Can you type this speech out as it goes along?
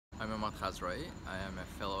Emad Khazraee. I am a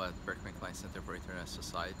fellow at Berkman Klein Center for International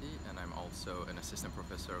Society, and I'm also an assistant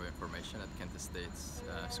professor of information at Kent State's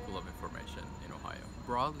School of Information in Ohio.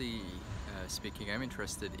 Broadly speaking, I'm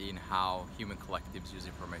interested in how human collectives use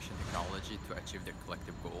information technology to achieve their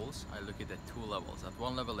collective goals. I look at two levels. At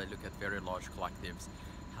one level, I look at very large collectives,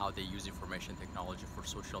 how they use information technology for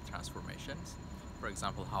social transformations. For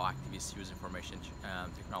example, how activists use information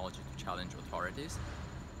technology to challenge authorities.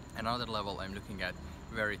 Another level, I'm looking at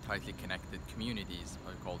very tightly connected communities.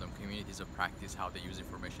 I call them communities of practice, how they use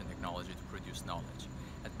information technology to produce knowledge.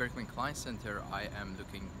 At Berkman Klein Center, I am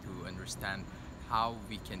looking to understand how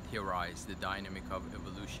we can theorize the dynamic of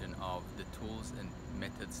evolution of the tools and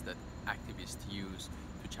methods that activists use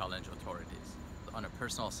to challenge authorities. On a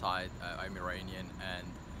personal side, I'm Iranian, and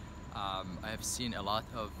I have seen a lot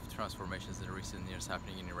of transformations in recent years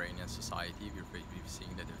happening in Iranian society. We've seen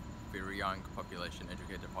that a very young population,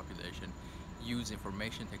 educated population, use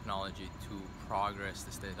information technology to progress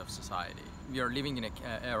the state of society. We are living in an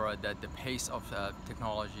era that the pace of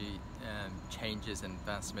technology changes and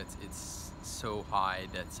advancements is so high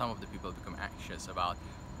that some of the people become anxious about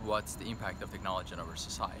what's the impact of technology on our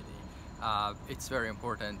society. It's very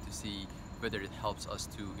important to see whether it helps us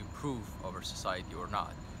to improve our society or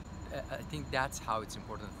not. I think that's how it's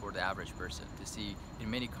important for the average person to see in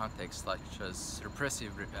many contexts, such as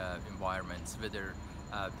repressive environments, whether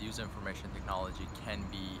the use of information technology can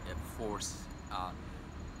be a force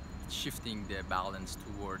shifting the balance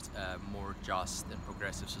towards a more just and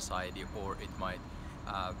progressive society, or it might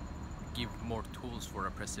give more tools for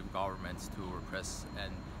repressive governments to repress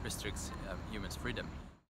and restrict humans' freedom.